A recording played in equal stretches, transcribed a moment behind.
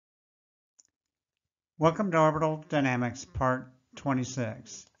Welcome to Orbital Dynamics Part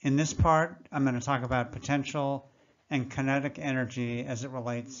 26. In this part, I'm going to talk about potential and kinetic energy as it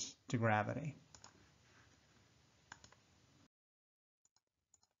relates to gravity.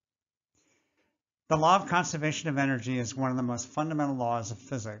 The law of conservation of energy is one of the most fundamental laws of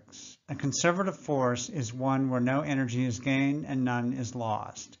physics. A conservative force is one where no energy is gained and none is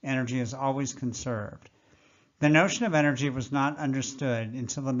lost. Energy is always conserved. The notion of energy was not understood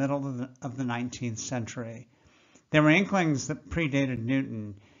until the middle of the 19th century. There were inklings that predated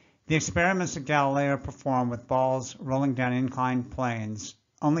Newton. The experiments that Galileo performed with balls rolling down inclined planes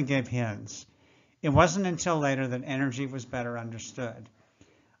only gave hints. It wasn't until later that energy was better understood.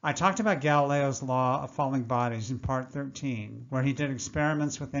 I talked about Galileo's law of falling bodies in Part 13, where he did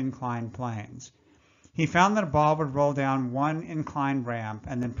experiments with inclined planes. He found that a ball would roll down one inclined ramp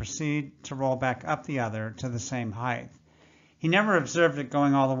and then proceed to roll back up the other to the same height. He never observed it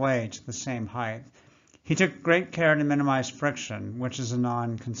going all the way to the same height. He took great care to minimize friction, which is a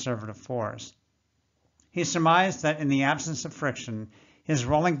non-conservative force. He surmised that in the absence of friction, his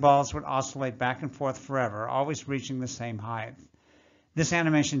rolling balls would oscillate back and forth forever, always reaching the same height. This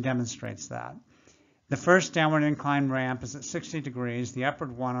animation demonstrates that. The first downward incline ramp is at 60 degrees. The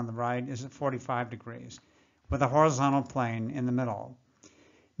upward one on the right is at 45 degrees, with a horizontal plane in the middle.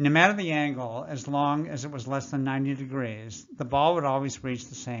 No matter the angle, as long as it was less than 90 degrees, the ball would always reach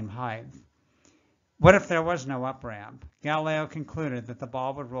the same height. What if there was no up ramp? Galileo concluded that the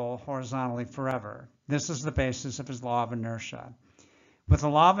ball would roll horizontally forever. This is the basis of his law of inertia. With the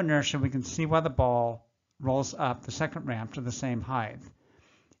law of inertia, we can see why the ball rolls up the second ramp to the same height.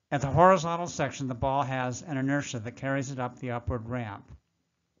 At the horizontal section, the ball has an inertia that carries it up the upward ramp.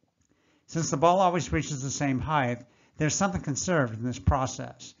 Since the ball always reaches the same height, there's something conserved in this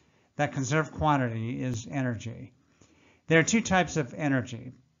process. That conserved quantity is energy. There are two types of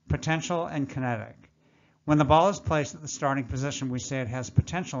energy, potential and kinetic. When the ball is placed at the starting position, we say it has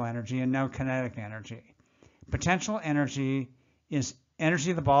potential energy and no kinetic energy. Potential energy is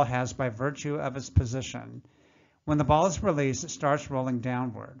energy the ball has by virtue of its position. When the ball is released, it starts rolling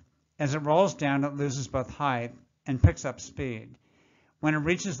downward. As it rolls down, it loses both height and picks up speed. When it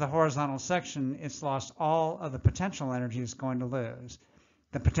reaches the horizontal section, it's lost all of the potential energy it's going to lose.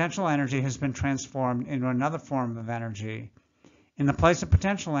 The potential energy has been transformed into another form of energy. In the place of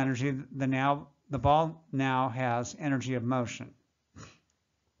potential energy, the ball now has energy of motion.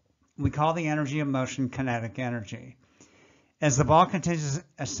 We call the energy of motion kinetic energy. As the ball continues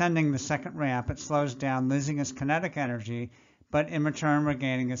ascending the second ramp, it slows down, losing its kinetic energy, but in return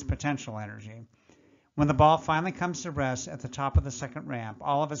regaining its potential energy. When the ball finally comes to rest at the top of the second ramp,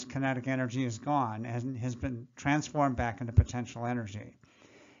 all of its kinetic energy is gone and has been transformed back into potential energy.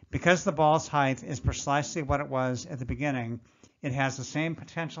 Because the ball's height is precisely what it was at the beginning, it has the same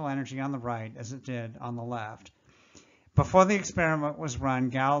potential energy on the right as it did on the left. Before the experiment was run,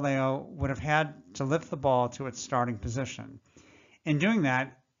 Galileo would have had to lift the ball to its starting position. In doing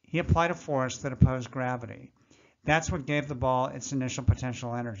that, he applied a force that opposed gravity. That's what gave the ball its initial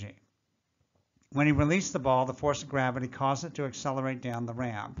potential energy. When he released the ball, the force of gravity caused it to accelerate down the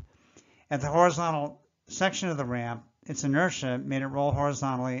ramp. At the horizontal section of the ramp, its inertia made it roll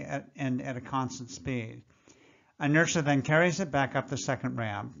horizontally and at a constant speed. Inertia then carries it back up the second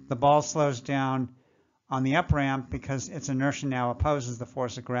ramp. The ball slows down on the up ramp because its inertia now opposes the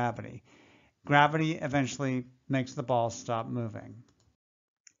force of gravity. Gravity eventually makes the ball stop moving.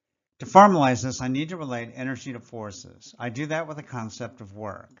 To formalize this, I need to relate energy to forces. I do that with the concept of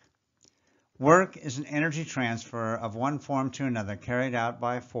work. Work is an energy transfer of one form to another carried out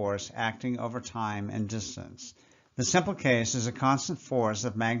by a force acting over time and distance. The simple case is a constant force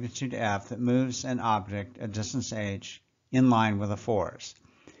of magnitude F that moves an object at distance h in line with a force.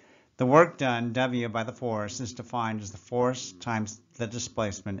 The work done, W, by the force is defined as the force times the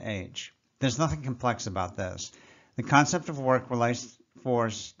displacement h. There's nothing complex about this. The concept of work relates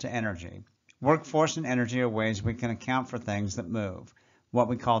force to energy. Work, force, and energy are ways we can account for things that move, what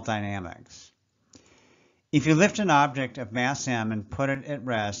we call dynamics. If you lift an object of mass m and put it at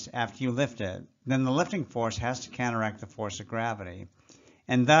rest after you lift it, then the lifting force has to counteract the force of gravity,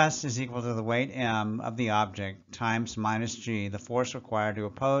 and thus is equal to the weight m of the object times minus g, the force required to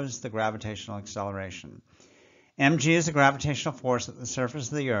oppose the gravitational acceleration. mg is the gravitational force at the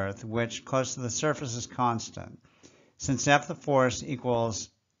surface of the Earth, which, close to the surface, is constant. Since F the force equals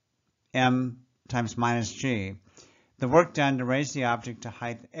m times minus g, the work done to raise the object to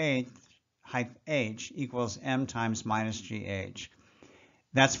height h equals m times minus gh.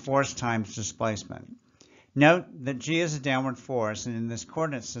 That's force times displacement. Note that g is a downward force and in this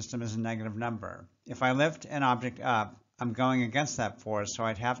coordinate system is a negative number. If I lift an object up, I'm going against that force, so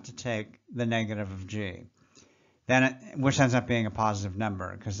I'd have to take the negative of g, then which ends up being a positive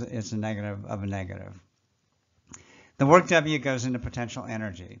number because it's a negative of a negative. The work W goes into potential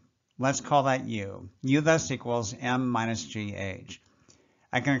energy. Let's call that U. U thus equals m minus gh.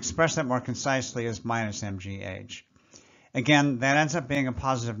 I can express that more concisely as minus mgh. Again, that ends up being a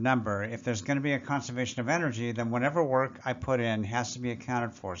positive number. If there's going to be a conservation of energy, then whatever work I put in has to be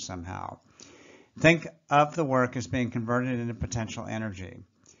accounted for somehow. Think of the work as being converted into potential energy.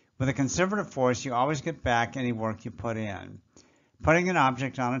 With a conservative force, you always get back any work you put in. Putting an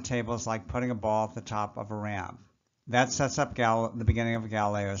object on a table is like putting a ball at the top of a ramp. That sets up the beginning of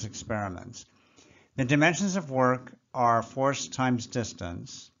Galileo's experiments. The dimensions of work are force times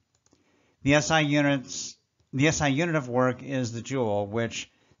distance. The SI unit of work is the joule, which,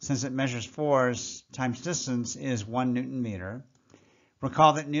 since it measures force times distance, is 1 Newton meter.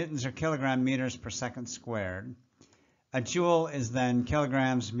 Recall that newtons are kilogram meters per second squared. A joule is then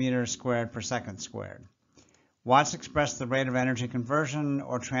kilograms meters squared per second squared. Watts express the rate of energy conversion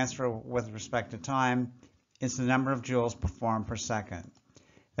or transfer with respect to time. It's the number of joules performed per second.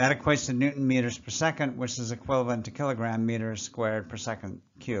 That equates to Newton meters per second, which is equivalent to kilogram meters squared per second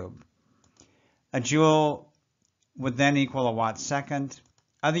cubed. A joule would then equal a watt second.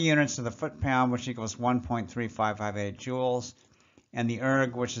 Other units are the foot-pound, which equals 1.3558 joules, and the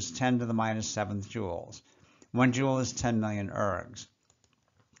erg, which is 10 to the minus 7th joules. 1 joule is 10 million ergs.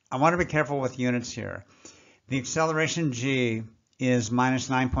 I want to be careful with units here. The acceleration g is minus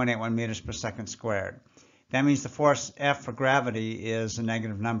 9.81 meters per second squared. That means the force F for gravity is a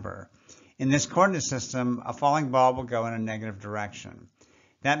negative number. In this coordinate system, a falling ball will go in a negative direction.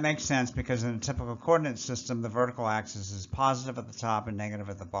 That makes sense because in a typical coordinate system, the vertical axis is positive at the top and negative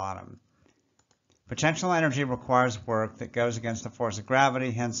at the bottom. Potential energy requires work that goes against the force of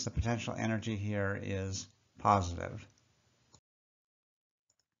gravity, hence the potential energy here is positive.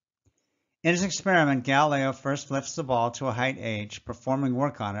 In his experiment, Galileo first lifts the ball to a height h, performing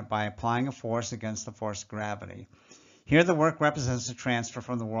work on it by applying a force against the force of gravity. Here the work represents a transfer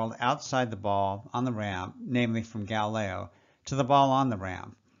from the world outside the ball on the ramp, namely from Galileo, to the ball on the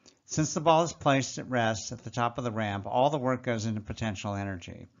ramp. Since the ball is placed at rest at the top of the ramp, all the work goes into potential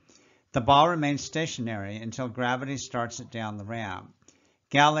energy. The ball remains stationary until gravity starts it down the ramp.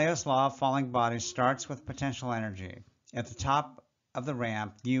 Galileo's law of falling bodies starts with potential energy. At the top of the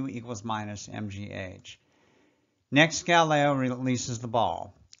ramp, U equals minus mgh. Next, Galileo releases the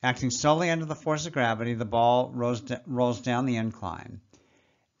ball. Acting solely under the force of gravity, the ball rolls down the incline.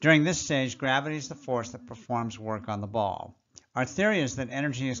 During this stage, gravity is the force that performs work on the ball. Our theory is that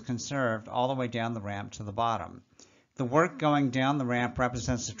energy is conserved all the way down the ramp to the bottom. The work going down the ramp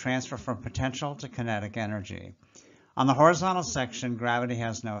represents the transfer from potential to kinetic energy. On the horizontal section, gravity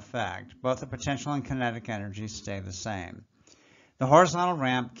has no effect. Both the potential and kinetic energy stay the same. The horizontal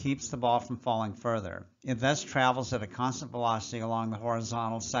ramp keeps the ball from falling further. It thus travels at a constant velocity along the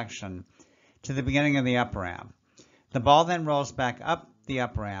horizontal section to the beginning of the up ramp. The ball then rolls back up the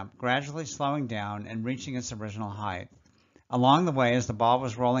up ramp, gradually slowing down and reaching its original height. Along the way, as the ball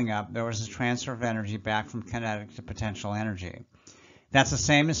was rolling up, there was a transfer of energy back from kinetic to potential energy. That's the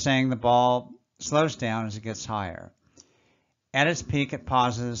same as saying the ball slows down as it gets higher. At its peak, it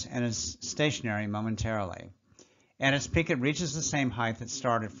pauses and is stationary momentarily. At its peak, it reaches the same height it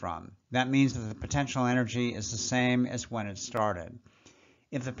started from. That means that the potential energy is the same as when it started.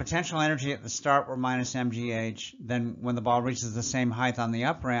 If the potential energy at the start were minus mgh, then when the ball reaches the same height on the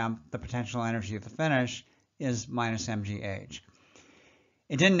up ramp, the potential energy at the finish is minus mgh.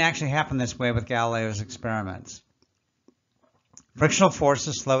 It didn't actually happen this way with Galileo's experiments. Frictional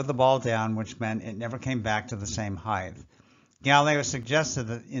forces slowed the ball down, which meant it never came back to the same height. Galileo suggested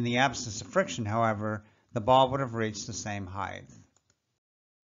that in the absence of friction, however, the ball would have reached the same height.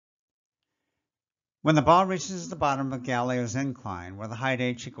 When the ball reaches the bottom of Galileo's incline, where the height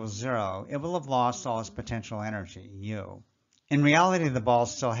h equals 0, it will have lost all its potential energy, U. In reality, the ball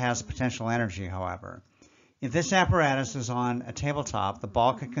still has potential energy, however. If this apparatus is on a tabletop, the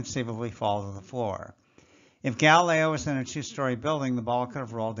ball could conceivably fall to the floor. If Galileo was in a two-story building, the ball could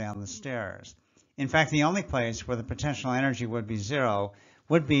have rolled down the stairs. In fact, the only place where the potential energy would be 0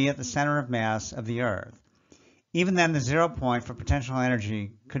 would be at the center of mass of the Earth. Even then, the 0 point for potential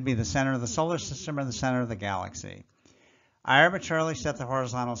energy could be the center of the solar system or the center of the galaxy. I arbitrarily set the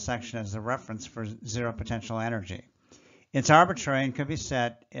horizontal section as a reference for 0 potential energy. It's arbitrary and could be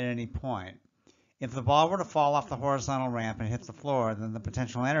set at any point. If the ball were to fall off the horizontal ramp and hit the floor, then the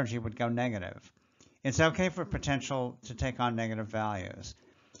potential energy would go negative. It's okay for potential to take on negative values.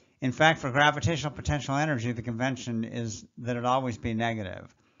 In fact, for gravitational potential energy, the convention is that it always be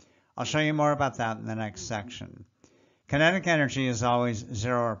negative. I'll show you more about that in the next section. Kinetic energy is always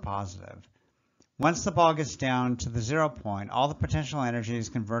 0 or positive. Once the ball gets down to the 0 point, all the potential energy is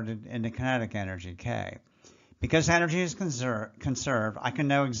converted into kinetic energy, K. Because energy is conserved, I can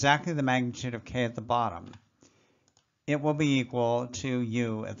know exactly the magnitude of K at the bottom. It will be equal to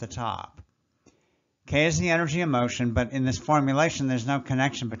U at the top. K is the energy of motion, but in this formulation, there's no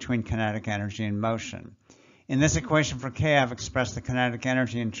connection between kinetic energy and motion. In this equation for K, I've expressed the kinetic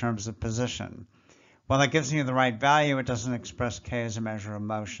energy in terms of position. While that gives me the right value, it doesn't express K as a measure of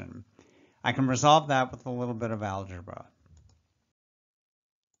motion. I can resolve that with a little bit of algebra.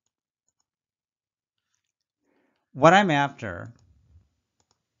 What I'm after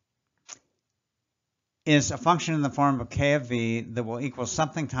is a function in the form of K of V that will equal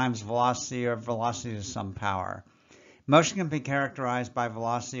something times velocity or velocity to some power. Motion can be characterized by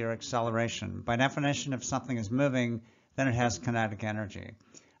velocity or acceleration. By definition, if something is moving, then it has kinetic energy.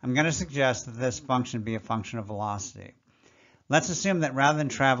 I'm going to suggest that this function be a function of velocity. Let's assume that rather than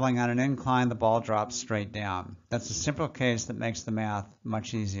traveling on an incline, the ball drops straight down. That's a simple case that makes the math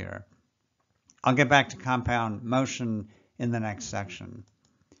much easier. I'll get back to compound motion in the next section.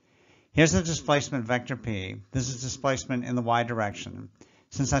 Here's the displacement vector P. This is displacement in the y direction.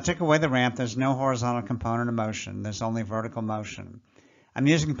 Since I took away the ramp, there's no horizontal component of motion. There's only vertical motion. I'm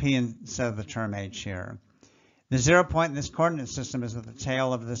using P instead of the term h here. The 0 point in this coordinate system is at the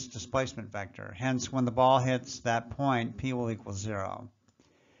tail of this displacement vector. Hence, when the ball hits that point, P will equal 0.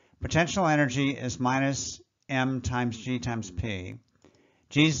 Potential energy is minus m times g times P.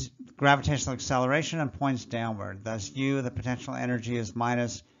 G's gravitational acceleration and points downward. Thus, U, the potential energy, is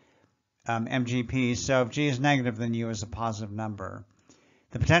minus mgp. So if g is negative, then U is a positive number.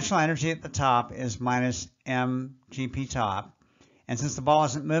 The potential energy at the top is minus mgp top. And since the ball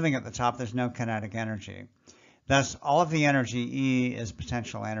isn't moving at the top, there's no kinetic energy. Thus, all of the energy E is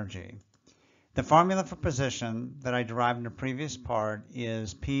potential energy. The formula for position that I derived in the previous part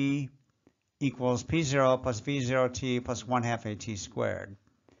is P equals P0 plus V0t plus 1/2 AT squared.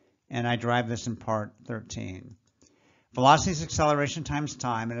 And I derived this in part 13. Velocity is acceleration times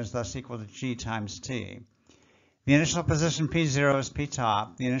time and is thus equal to G times T. The initial position P0 is P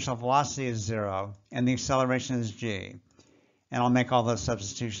top, the initial velocity is 0, and the acceleration is G. And I'll make all those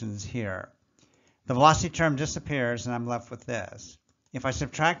substitutions here. The velocity term disappears and I'm left with this. If I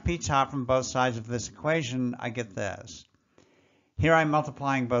subtract P top from both sides of this equation, I get this. Here I'm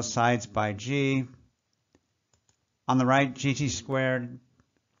multiplying both sides by G. On the right, GT squared,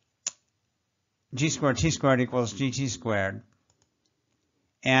 G squared T squared equals GT squared.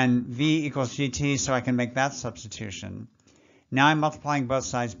 And V equals GT, so I can make that substitution. Now I'm multiplying both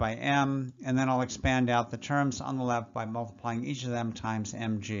sides by M, and then I'll expand out the terms on the left by multiplying each of them times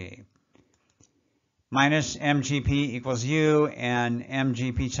mg. Minus mgp equals U, and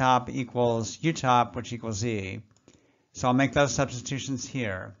mgp top equals U top, which equals E. So I'll make those substitutions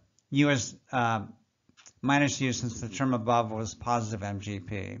here. U is minus U since the term above was positive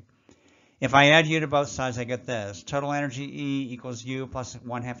mgp. If I add U to both sides, I get this. Total energy E equals U plus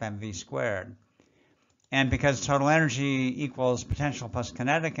 1/2 mv squared. And because total energy equals potential plus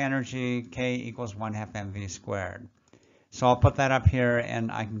kinetic energy, K equals 1/2 mv squared. So I'll put that up here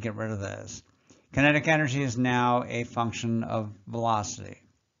and I can get rid of this. Kinetic energy is now a function of velocity.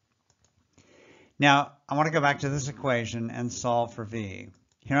 Now, I want to go back to this equation and solve for V.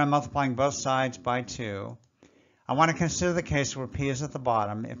 Here I'm multiplying both sides by 2. I want to consider the case where P is at the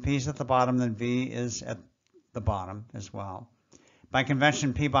bottom. If P is at the bottom, then V is at the bottom as well. By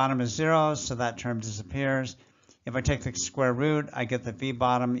convention, P bottom is 0, so that term disappears. If I take the square root, I get that V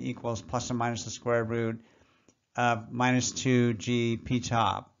bottom equals plus or minus the square root of minus 2G P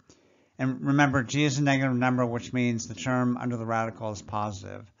top. And remember, G is a negative number, which means the term under the radical is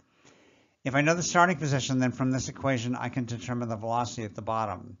positive. If I know the starting position, then from this equation, I can determine the velocity at the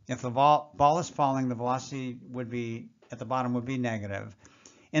bottom. If the ball is falling, the velocity at the bottom would be negative.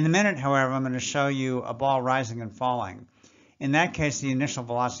 In a minute, however, I'm going to show you a ball rising and falling. In that case, the initial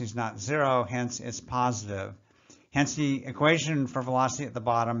velocity is not 0, hence it's positive. Hence, the equation for velocity at the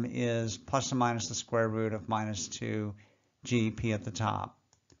bottom is plus or minus the square root of minus 2gp at the top.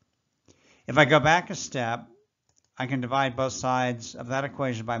 If I go back a step, I can divide both sides of that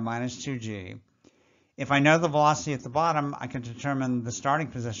equation by minus 2g. If I know the velocity at the bottom, I can determine the starting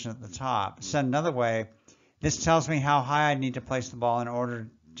position at the top. Said another way, this tells me how high I need to place the ball in order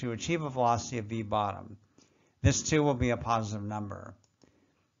to achieve a velocity of v bottom. This too will be a positive number.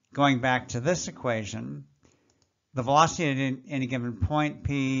 Going back to this equation, the velocity at any given point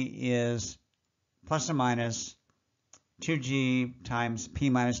P is plus or minus 2g times P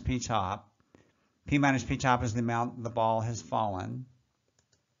minus P top. P minus P top is the amount the ball has fallen.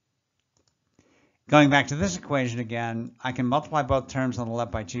 Going back to this equation again, I can multiply both terms on the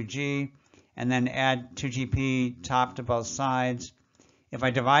left by 2g, and then add 2gp top to both sides. If I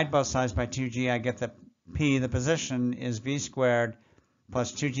divide both sides by 2g, I get that p, the position, is v squared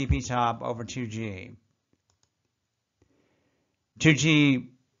plus 2gp top over 2g. 2g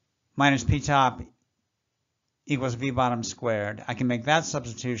minus p top equals v bottom squared. I can make that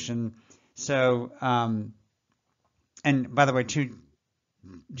substitution. So, and by the way,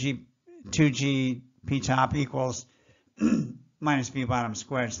 2g p top equals minus v bottom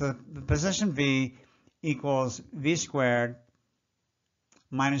squared. So the position v equals v squared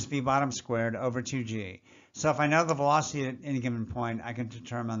minus v bottom squared over 2g. So if I know the velocity at any given point, I can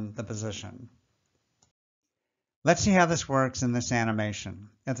determine the position. Let's see how this works in this animation.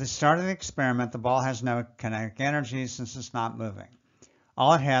 At the start of the experiment, the ball has no kinetic energy since it's not moving.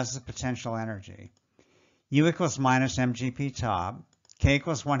 All it has is potential energy. U equals minus mgp top, k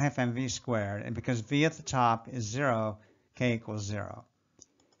equals 1/2 mv squared, and because v at the top is 0, k equals 0.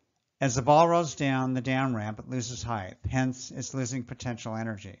 As the ball rolls down the down ramp, it loses height, hence it's losing potential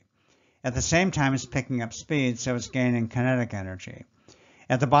energy. At the same time, it's picking up speed, so it's gaining kinetic energy.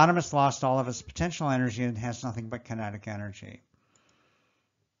 At the bottom, it's lost all of its potential energy and has nothing but kinetic energy.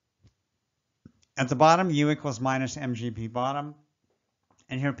 At the bottom, U equals minus mgp bottom,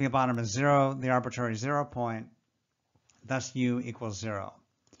 and here p bottom is 0, the arbitrary 0 point, thus U equals 0.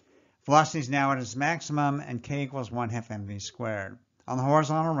 Velocity is now at its maximum, and k equals 1/2 mv squared. On the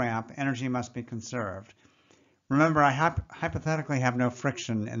horizontal ramp, energy must be conserved. Remember, I hypothetically have no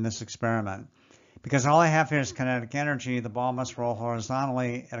friction in this experiment. Because all I have here is kinetic energy, the ball must roll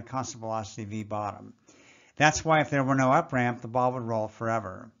horizontally at a constant velocity v bottom. That's why if there were no up ramp, the ball would roll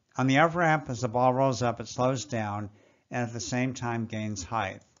forever. On the up ramp, as the ball rolls up, it slows down and at the same time gains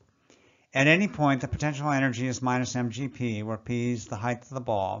height. At any point, the potential energy is minus mgp, where p is the height of the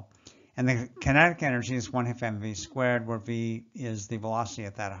ball, and the kinetic energy is 1/2 mv squared, where v is the velocity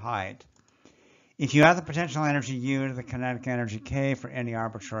at that height. If you add the potential energy u to the kinetic energy k for any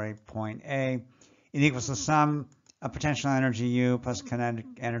arbitrary point A, it equals the sum of potential energy u plus kinetic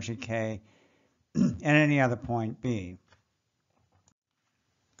energy k at any other point B.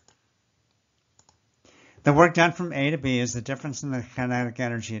 The work done from A to B is the difference in the kinetic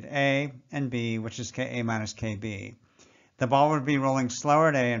energy at A and B, which is Ka minus Kb. The ball would be rolling slower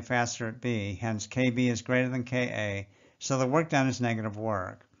at A and faster at B, hence Kb is greater than Ka, so the work done is negative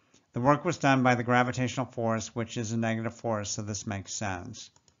work. The work was done by the gravitational force, which is a negative force, so this makes sense.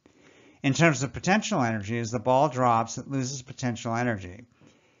 In terms of potential energy, as the ball drops, it loses potential energy.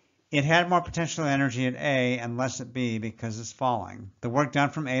 It had more potential energy at A and less at B because it's falling. The work done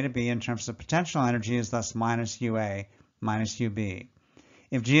from A to B in terms of potential energy is thus minus UA minus UB.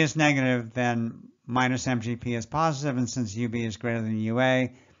 If G is negative, then minus mgp is positive, and since UB is greater than UA,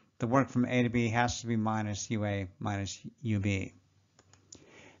 the work from A to B has to be minus UA minus UB.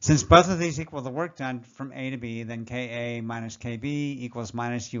 Since both of these equal the work done from A to B, then Ka minus Kb equals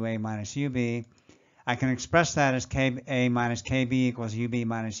minus UA minus UB. I can express that as Ka minus Kb equals UB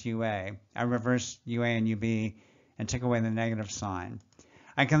minus UA. I reverse UA and UB and take away the negative sign.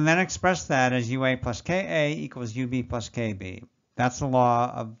 I can then express that as UA plus Ka equals UB plus Kb. That's the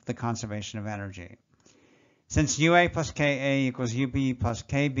law of the conservation of energy. Since UA plus Ka equals UB plus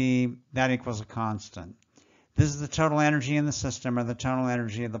Kb, that equals a constant. This is the total energy in the system, or the total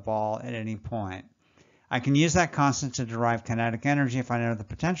energy of the ball at any point. I can use that constant to derive kinetic energy if I know the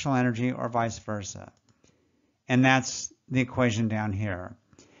potential energy, or vice versa. And that's the equation down here.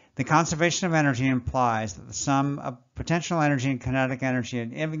 The conservation of energy implies that the sum of potential energy and kinetic energy at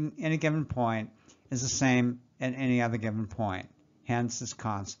any given point is the same at any other given point. Hence, it's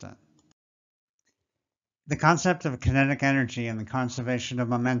constant. The concept of kinetic energy and the conservation of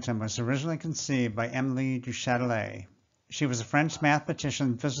momentum was originally conceived by Émilie du Châtelet. She was a French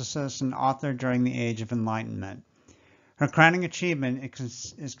mathematician, physicist, and author during the Age of Enlightenment. Her crowning achievement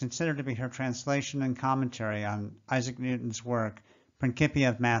is considered to be her translation and commentary on Isaac Newton's work,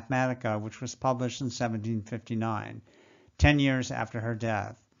 Principia Mathematica, which was published in 1759, 10 years after her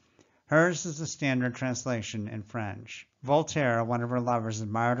death. Hers is the standard translation in French. Voltaire, one of her lovers,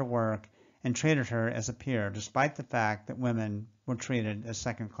 admired her work and treated her as a peer, despite the fact that women were treated as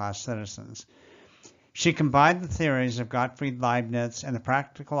second-class citizens. She combined the theories of Gottfried Leibniz and the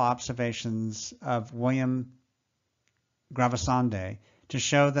practical observations of William Gravesande to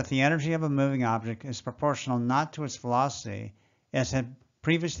show that the energy of a moving object is proportional not to its velocity, as had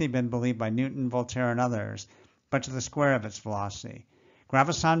previously been believed by Newton, Voltaire, and others, but to the square of its velocity.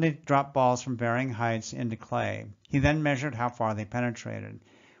 Gravesande dropped balls from varying heights into clay. He then measured how far they penetrated.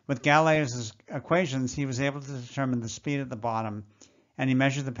 With Galileo's equations, he was able to determine the speed at the bottom and he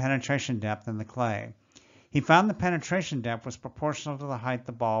measured the penetration depth in the clay. He found the penetration depth was proportional to the height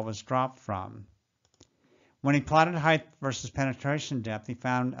the ball was dropped from. When he plotted height versus penetration depth, he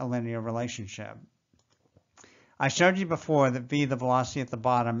found a linear relationship. I showed you before that v, the velocity at the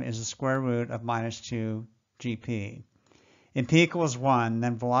bottom, is the square root of minus 2 gp. If p equals 1,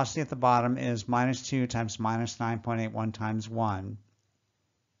 then velocity at the bottom is minus 2 times minus 9.81 times 1.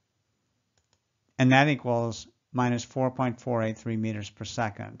 And that equals minus 4.483 meters per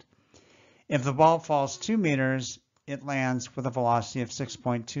second. If the ball falls 2 meters, it lands with a velocity of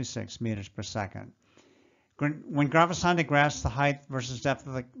 6.26 meters per second. When Gravasande grasped the height versus depth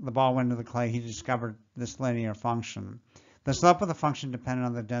of the ball went into the clay, he discovered this linear function. The slope of the function depended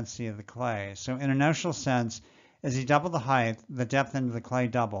on the density of the clay. So in a notional sense, as he doubled the height, the depth into the clay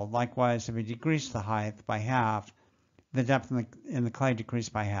doubled. Likewise, if he decreased the height by half, the depth in the clay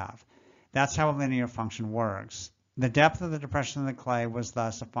decreased by half. That's how a linear function works. The depth of the depression in the clay was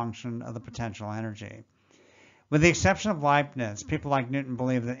thus a function of the potential energy. With the exception of Leibniz, people like Newton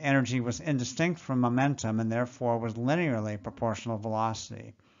believed that energy was indistinct from momentum and therefore was linearly proportional to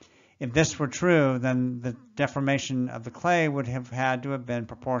velocity. If this were true, then the deformation of the clay would have had to have been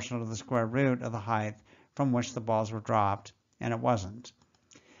proportional to the square root of the height from which the balls were dropped, and it wasn't.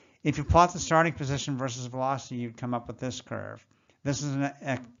 If you plot the starting position versus velocity, you'd come up with this curve. This is an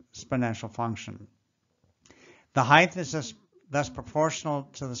exponential function. The height is thus proportional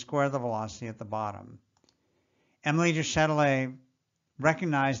to the square of the velocity at the bottom. Émile du Châtelet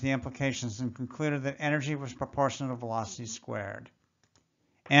recognized the implications and concluded that energy was proportional to velocity squared.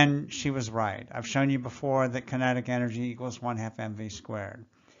 And she was right. I've shown you before that kinetic energy equals 1/2 mv squared.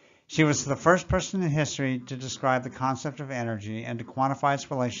 She was the first person in history to describe the concept of energy and to quantify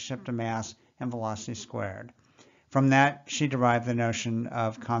its relationship to mass and velocity squared. From that, she derived the notion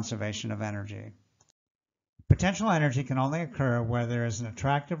of conservation of energy. Potential energy can only occur where there is an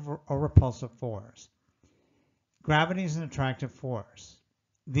attractive or repulsive force. Gravity is an attractive force.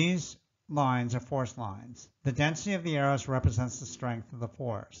 These lines are force lines. The density of the arrows represents the strength of the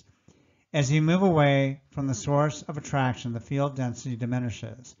force. As you move away from the source of attraction, the field density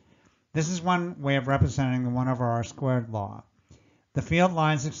diminishes. This is one way of representing the 1/r squared law. The field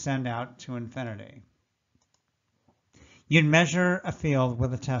lines extend out to infinity. You'd measure a field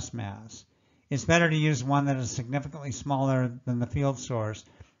with a test mass. It's better to use one that is significantly smaller than the field source.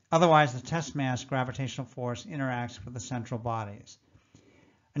 Otherwise, the test mass gravitational force interacts with the central bodies.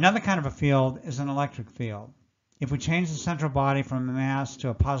 Another kind of a field is an electric field. If we change the central body from a mass to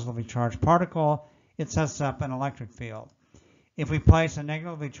a positively charged particle, it sets up an electric field. If we place a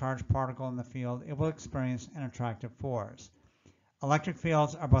negatively charged particle in the field, it will experience an attractive force. Electric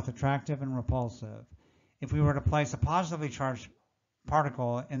fields are both attractive and repulsive. If we were to place a positively charged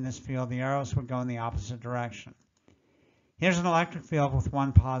particle in this field, the arrows would go in the opposite direction. Here's an electric field with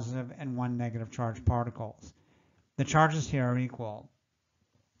one positive and one negative charged particles. The charges here are equal.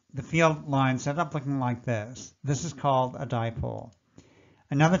 The field lines end up looking like this. This is called a dipole.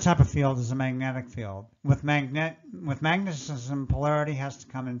 Another type of field is a magnetic field. With magnetism, polarity has to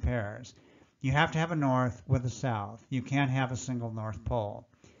come in pairs. You have to have a north with a south. You can't have a single north pole.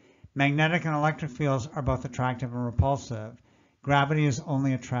 Magnetic and electric fields are both attractive and repulsive. Gravity is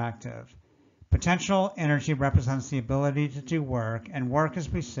only attractive. Potential energy represents the ability to do work, and work, as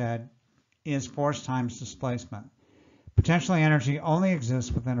we said, is force times displacement. Potential energy only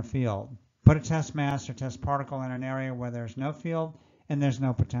exists within a field. Put a test mass or test particle in an area where there's no field and there's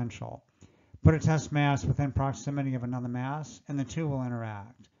no potential. Put a test mass within proximity of another mass, and the two will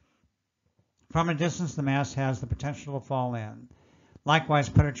interact. From a distance, the mass has the potential to fall in. Likewise,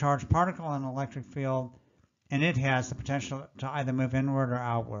 put a charged particle in an electric field, and it has the potential to either move inward or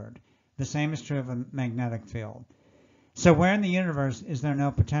outward. The same is true of a magnetic field. So where in the universe is there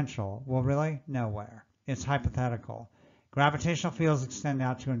no potential? Well, really, nowhere. It's hypothetical. Gravitational fields extend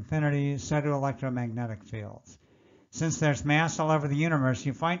out to infinity, so do electromagnetic fields. Since there's mass all over the universe,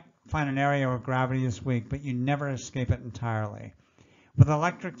 you find an area where gravity is weak, but you never escape it entirely. With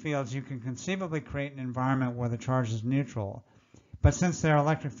electric fields, you can conceivably create an environment where the charge is neutral. But since there are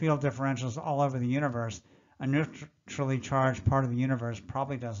electric field differentials all over the universe, a neutrally charged part of the universe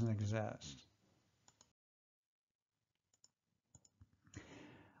probably doesn't exist.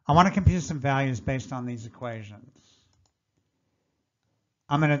 I want to compute some values based on these equations.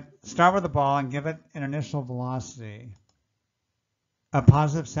 I'm going to start with a ball and give it an initial velocity of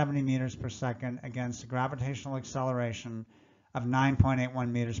positive 70 meters per second against a gravitational acceleration of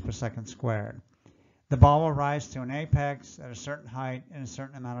 9.81 meters per second squared. The ball will rise to an apex at a certain height in a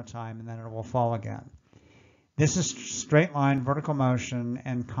certain amount of time, and then it will fall again. This is straight line vertical motion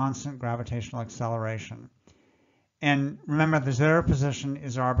and constant gravitational acceleration. And remember, the 0 position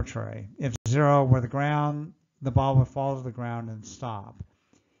is arbitrary. If 0 were the ground, the ball would fall to the ground and stop.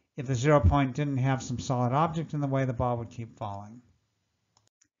 If the 0 point didn't have some solid object in the way, the ball would keep falling.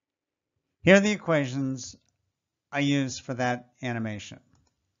 Here are the equations I use for that animation.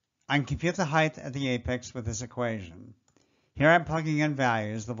 I can compute the height at the apex with this equation. Here I'm plugging in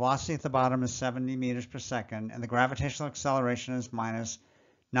values. The velocity at the bottom is 70 meters per second, and the gravitational acceleration is minus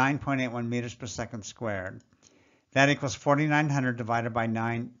 9.81 meters per second squared. That equals 4,900 divided by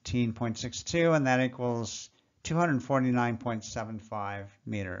 19.62, and that equals 249.75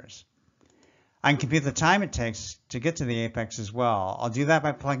 meters. I can compute the time it takes to get to the apex as well. I'll do that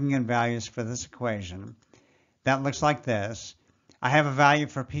by plugging in values for this equation. That looks like this. I have a value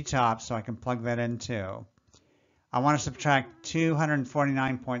for p top, so I can plug that in too. I want to subtract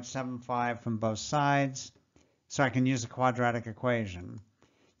 249.75 from both sides, so I can use a quadratic equation.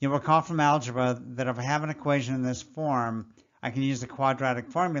 You'll recall from algebra that if I have an equation in this form, I can use the quadratic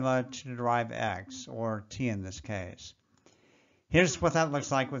formula to derive x, or t in this case. Here's what that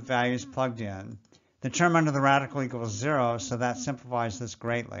looks like with values plugged in. The term under the radical equals 0, so that simplifies this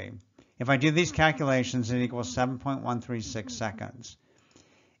greatly. If I do these calculations, it equals 7.136 seconds.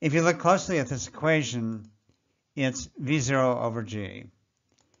 If you look closely at this equation, it's V0 over g.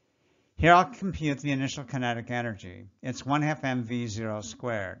 Here I'll compute the initial kinetic energy. It's 1/2 mv0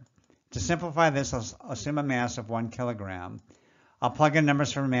 squared. To simplify this, I'll assume a mass of 1 kilogram. I'll plug in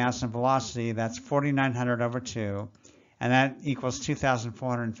numbers for mass and velocity. That's 4,900 over 2, and that equals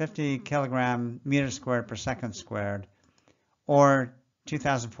 2,450 kilogram meters squared per second squared, or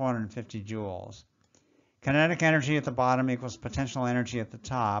 2,450 joules. Kinetic energy at the bottom equals potential energy at the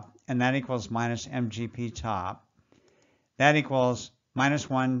top, and that equals minus mgp top. That equals minus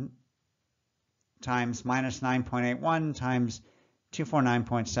 1 times minus 9.81 times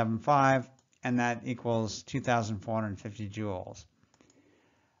 249.75, and that equals 2,450 joules.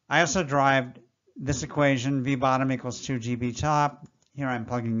 I also derived this equation, V bottom equals 2gb top. Here I'm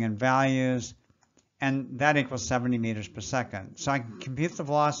plugging in values, and that equals 70 meters per second. So I can compute the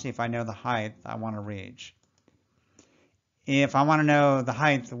velocity if I know the height I want to reach. If I want to know the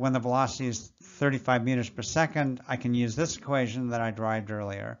height when the velocity is 35 meters per second, I can use this equation that I derived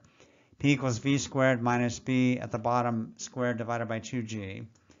earlier. P equals v squared minus b at the bottom squared divided by 2g.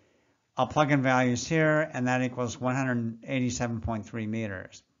 I'll plug in values here, and that equals 187.3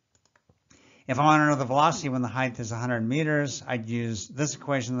 meters. If I want to know the velocity when the height is 100 meters, I'd use this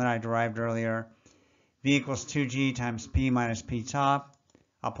equation that I derived earlier. V equals 2g times p minus p top.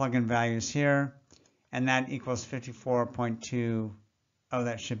 I'll plug in values here, and that equals 54.2, oh,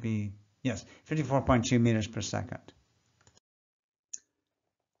 that should be, yes, 54.2 meters per second.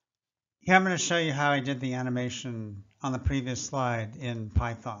 Here I'm going to show you how I did the animation on the previous slide in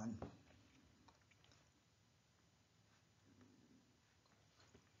Python.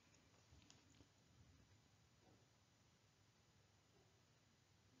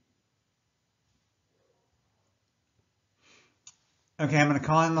 Okay, I'm going to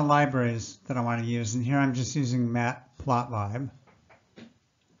call in the libraries that I want to use, and here I'm just using matplotlib.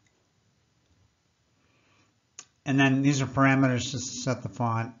 And then these are parameters just to set the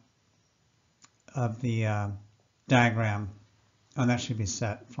font of the diagram. Oh, that should be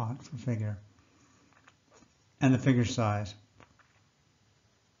set font for figure. And the figure size.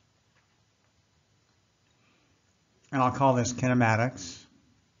 And I'll call this kinematics.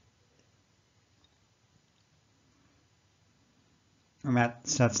 And that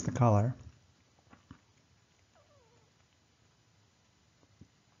sets the color.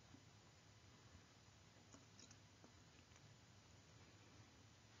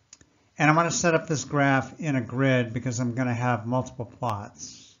 And I'm going to set up this graph in a grid because I'm going to have multiple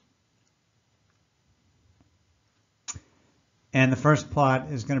plots. And the first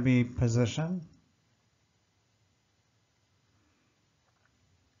plot is going to be position.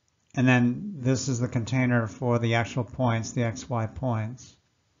 And then this is the container for the actual points, the XY points.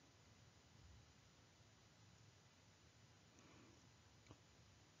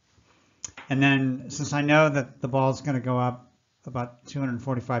 And then since I know that the ball is going to go up about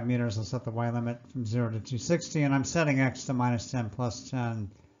 245 meters, I'll set the Y limit from 0 to 260, and I'm setting X to minus 10 plus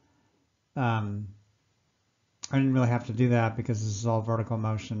 10. I didn't really have to do that because this is all vertical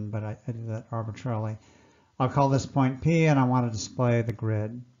motion, but I did that arbitrarily. I'll call this point P, and I want to display the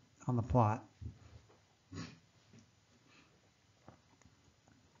grid on the plot.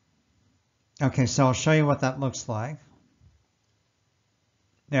 Okay, so I'll show you what that looks like.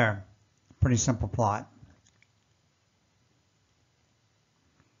 There, pretty simple plot.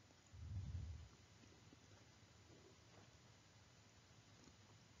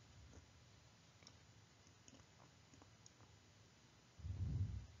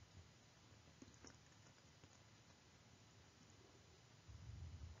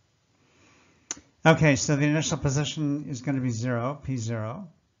 Okay, so the initial position is going to be 0, P0.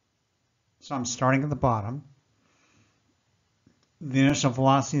 So I'm starting at the bottom. The initial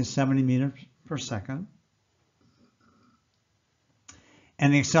velocity is 70 meters per second.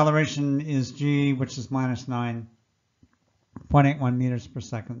 And the acceleration is g, which is minus 9.81 meters per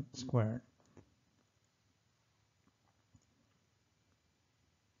second squared.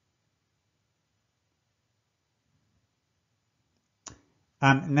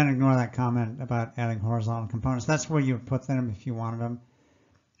 And then ignore that comment about adding horizontal components. That's where you would put them if you wanted them.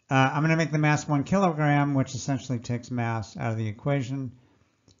 I'm going to make the mass 1 kilogram, which essentially takes mass out of the equation.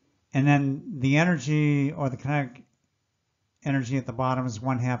 And then the energy, or the kinetic energy at the bottom, is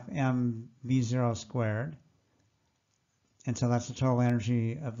 1/2 mv0 squared. And so that's the total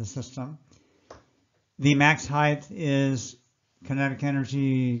energy of the system. The max height is kinetic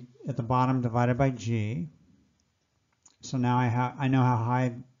energy at the bottom divided by g. So now I know how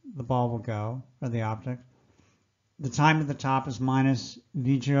high the ball will go, or the object. The time at the top is minus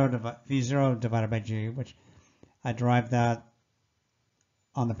v0 divided by g, which I derived that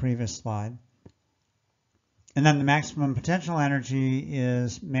on the previous slide. And then the maximum potential energy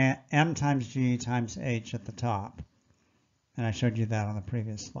is m times g times h at the top. And I showed you that on the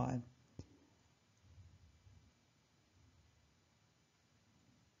previous slide.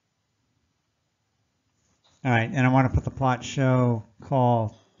 All right, and I want to put the plot show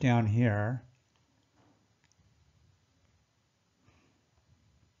call down here.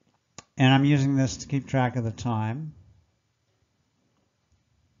 And I'm using this to keep track of the time.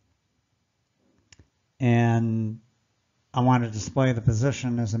 And I want to display the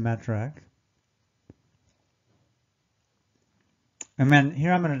position as a metric. And then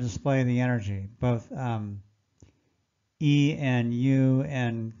here I'm going to display the energy, both E and U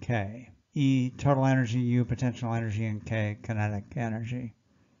and K. E, total energy, U, potential energy, and K, kinetic energy.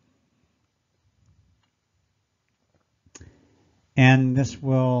 And this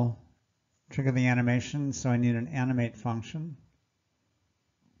will trigger the animation, so I need an animate function.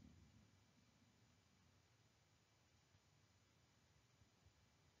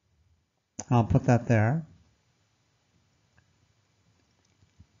 I'll put that there.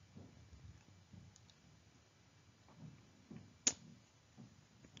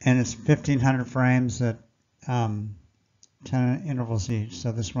 And it's 1,500 frames at 10 intervals each.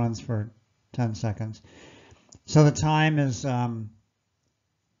 So this runs for 10 seconds. So the time is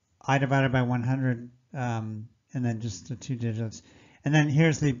I divided by 100, and then just the 2 digits. And then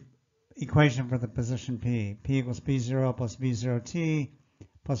here's the equation for the position P. P equals B0 plus V0t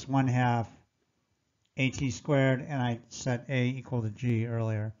plus 1/2 AT squared, and I set A equal to G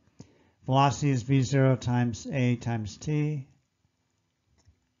earlier. Velocity is V0 times A times T.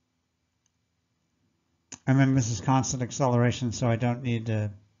 And then this is constant acceleration, so I don't need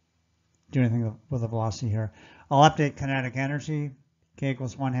to do anything with the velocity here. I'll update kinetic energy. K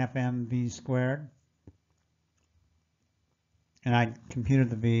equals 1/2 mv squared. And I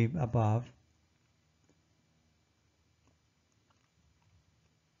computed the V above.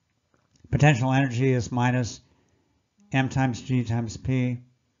 Potential energy is minus m times g times p.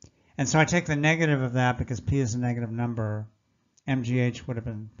 And so I take the negative of that because p is a negative number. mgh would have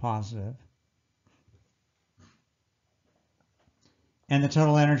been positive. And the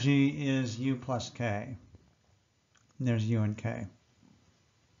total energy is U plus K. And there's U and K.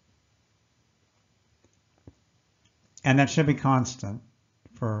 And that should be constant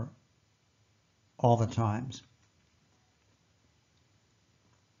for all the times.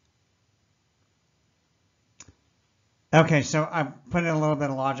 Okay, so I'm putting a little bit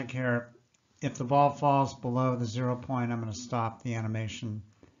of logic here. If the ball falls below the 0 point, I'm going to stop the animation.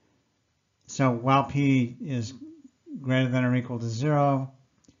 So while P is greater than or equal to 0,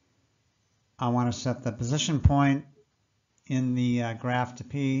 I want to set the position point in the graph to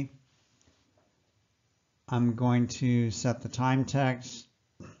P. I'm going to set the time text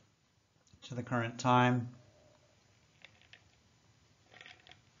to the current time.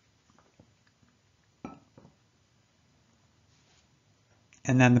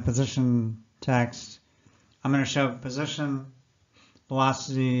 And then the position text, I'm going to show position,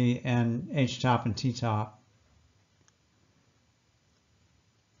 velocity, and h top and t top.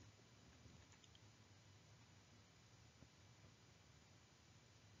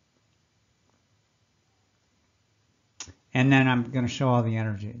 And then I'm going to show all the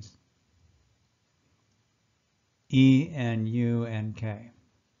energies, E and U and K.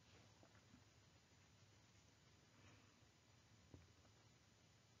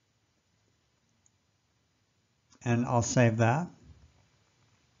 And I'll save that.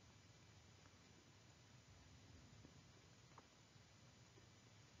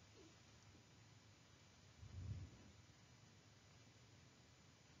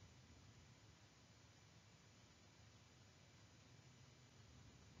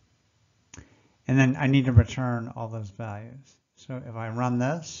 And then I need to return all those values. So if I run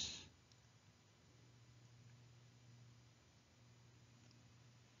this,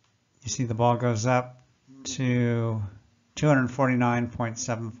 you see the ball goes up to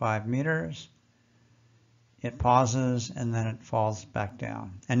 249.75 meters. It pauses and then it falls back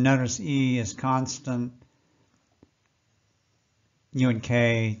down. And notice E is constant. U and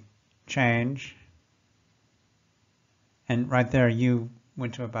K change. And right there, U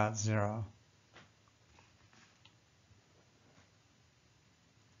went to about 0.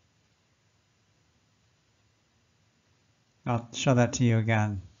 I'll show that to you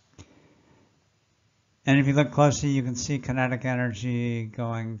again. And if you look closely, you can see kinetic energy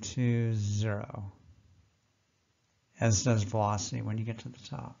going to 0, as does velocity when you get to the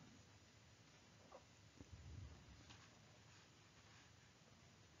top.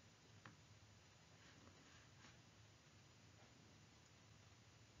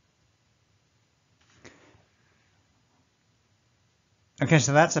 Okay,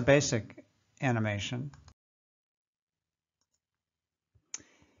 so that's a basic animation.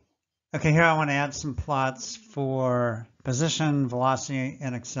 Okay, here I want to add some plots for position, velocity,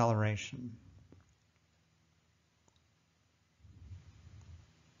 and acceleration.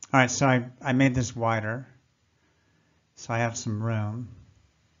 All right, so I made this wider, so I have some room.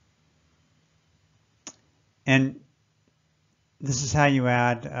 And this is how you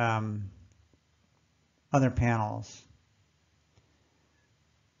add other panels.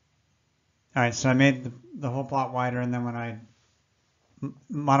 All right, so I made the whole plot wider, and then when I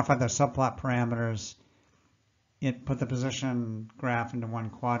modified the subplot parameters, it put the position graph into one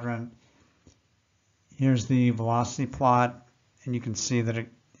quadrant. Here's the velocity plot, and you can see that it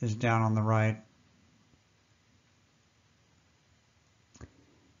is down on the right.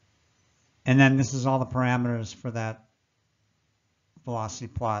 And then this is all the parameters for that velocity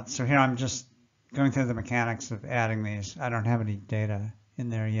plot. So here I'm just going through the mechanics of adding these. I don't have any data in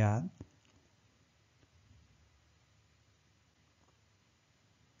there yet.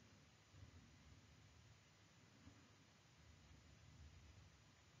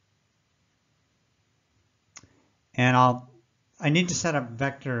 And I need to set up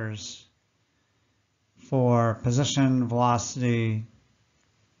vectors for position, velocity,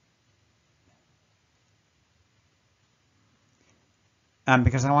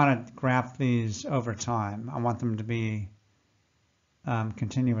 because I want to graph these over time. I want them to be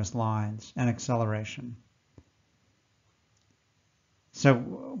continuous lines, and acceleration. So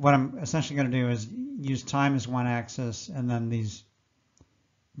what I'm essentially going to do is use time as one axis, and then these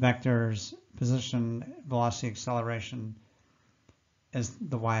vectors, position, velocity, acceleration, as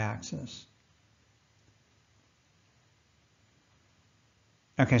the y-axis.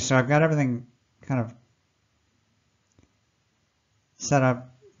 Okay, so I've got everything kind of set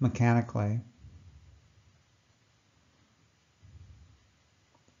up mechanically.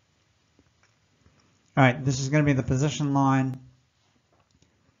 All right, this is going to be the position line,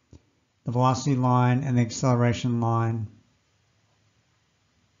 the velocity line, and the acceleration line.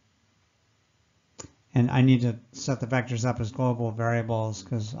 And I need to set the vectors up as global variables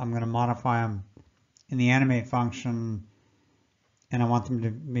because I'm going to modify them in the animate function, and I want them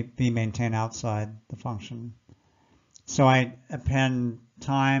to be maintained outside the function. So I append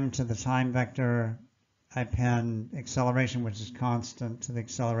time to the time vector. I append acceleration, which is constant, to the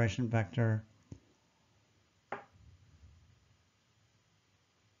acceleration vector.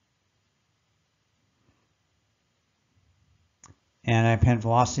 And I append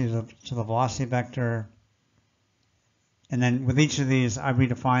velocity to the velocity vector. And then with each of these, I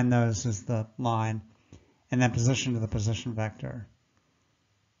redefine those as the line, and then position to the position vector.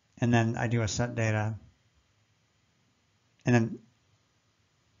 And then I do a set data. And then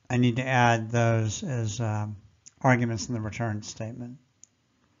I need to add those as arguments in the return statement.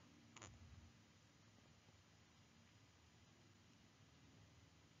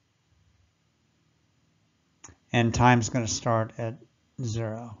 And time's going to start at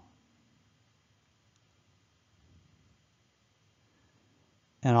 0.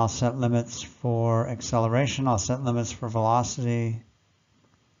 And I'll set limits for acceleration. I'll set limits for velocity.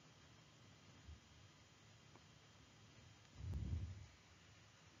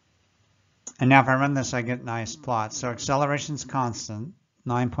 And now if I run this, I get nice plots. So acceleration's constant,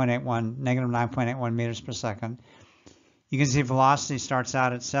 negative 9.81 meters per second. You can see velocity starts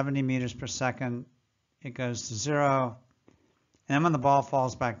out at 70 meters per second. It goes to 0. And then when the ball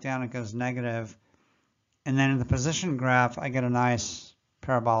falls back down, it goes negative. And then in the position graph, I get a nice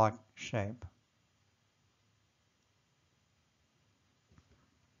parabolic shape.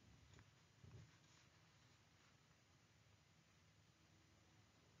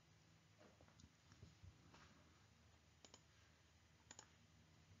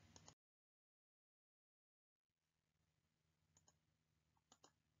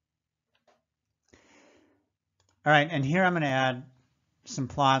 All right, and here I'm going to add some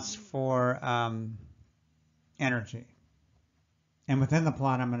plots for energy. And within the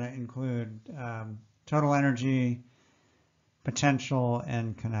plot, I'm going to include total energy, potential,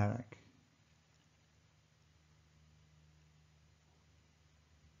 and kinetic.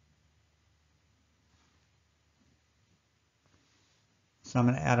 So I'm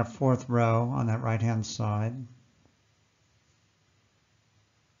going to add a fourth row on that right-hand side.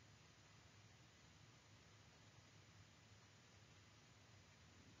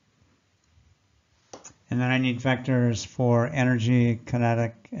 And then I need vectors for energy,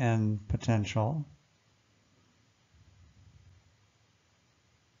 kinetic, and potential.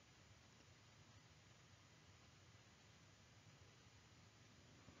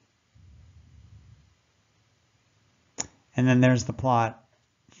 And then there's the plot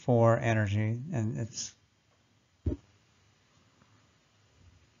for energy, and it's going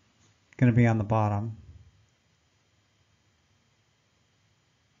to be on the bottom.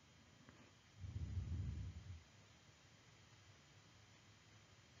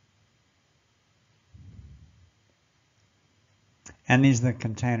 And these are the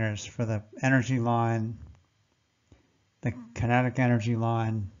containers for the energy line, the kinetic energy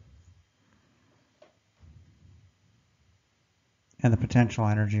line, and the potential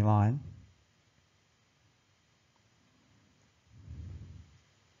energy line.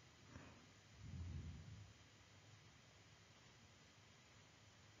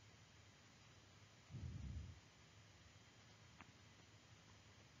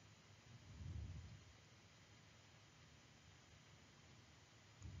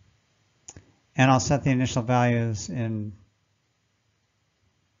 And I'll set the initial values in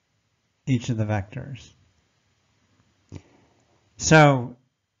each of the vectors. So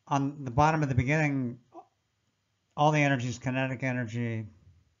on the bottom of the beginning, all the energy is kinetic energy,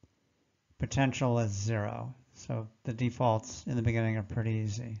 potential is 0. So the defaults in the beginning are pretty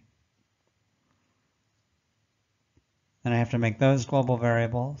easy. And I have to make those global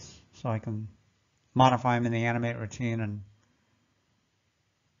variables so I can modify them in the animate routine and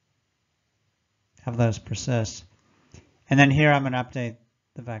have those persist. And then here I'm going to update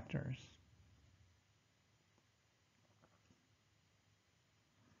the vectors.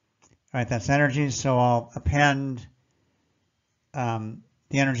 All right, that's energy, so I'll append the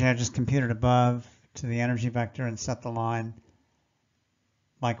energy I just computed above to the energy vector and set the line.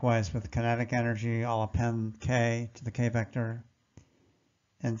 Likewise with kinetic energy, I'll append K to the K vector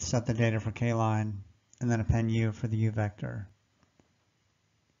and set the data for K line, and then append U for the U vector.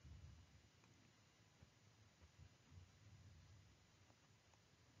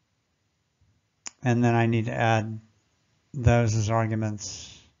 And then I need to add those as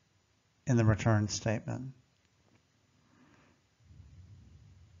arguments in the return statement.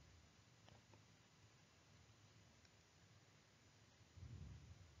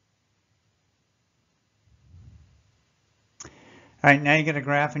 All right, now you get a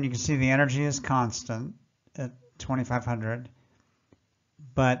graph and you can see the energy is constant at 2500,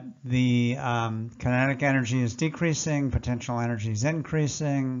 but the kinetic energy is decreasing, potential energy is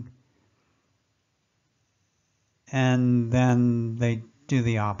increasing, and then they do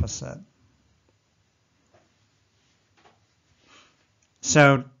the opposite.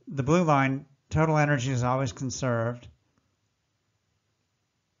 So the blue line, total energy is always conserved,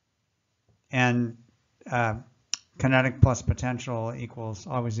 and kinetic plus potential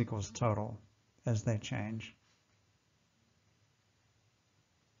always equals total as they change.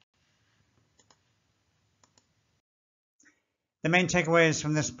 The main takeaways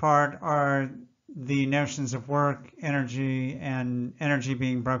from this part are the notions of work, energy, and energy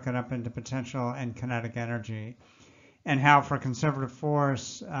being broken up into potential and kinetic energy, and how for conservative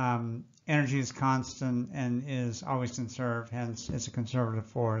force, energy is constant and is always conserved, hence it's a conservative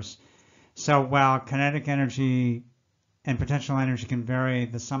force. So while kinetic energy and potential energy can vary,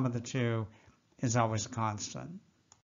 the sum of the two is always constant.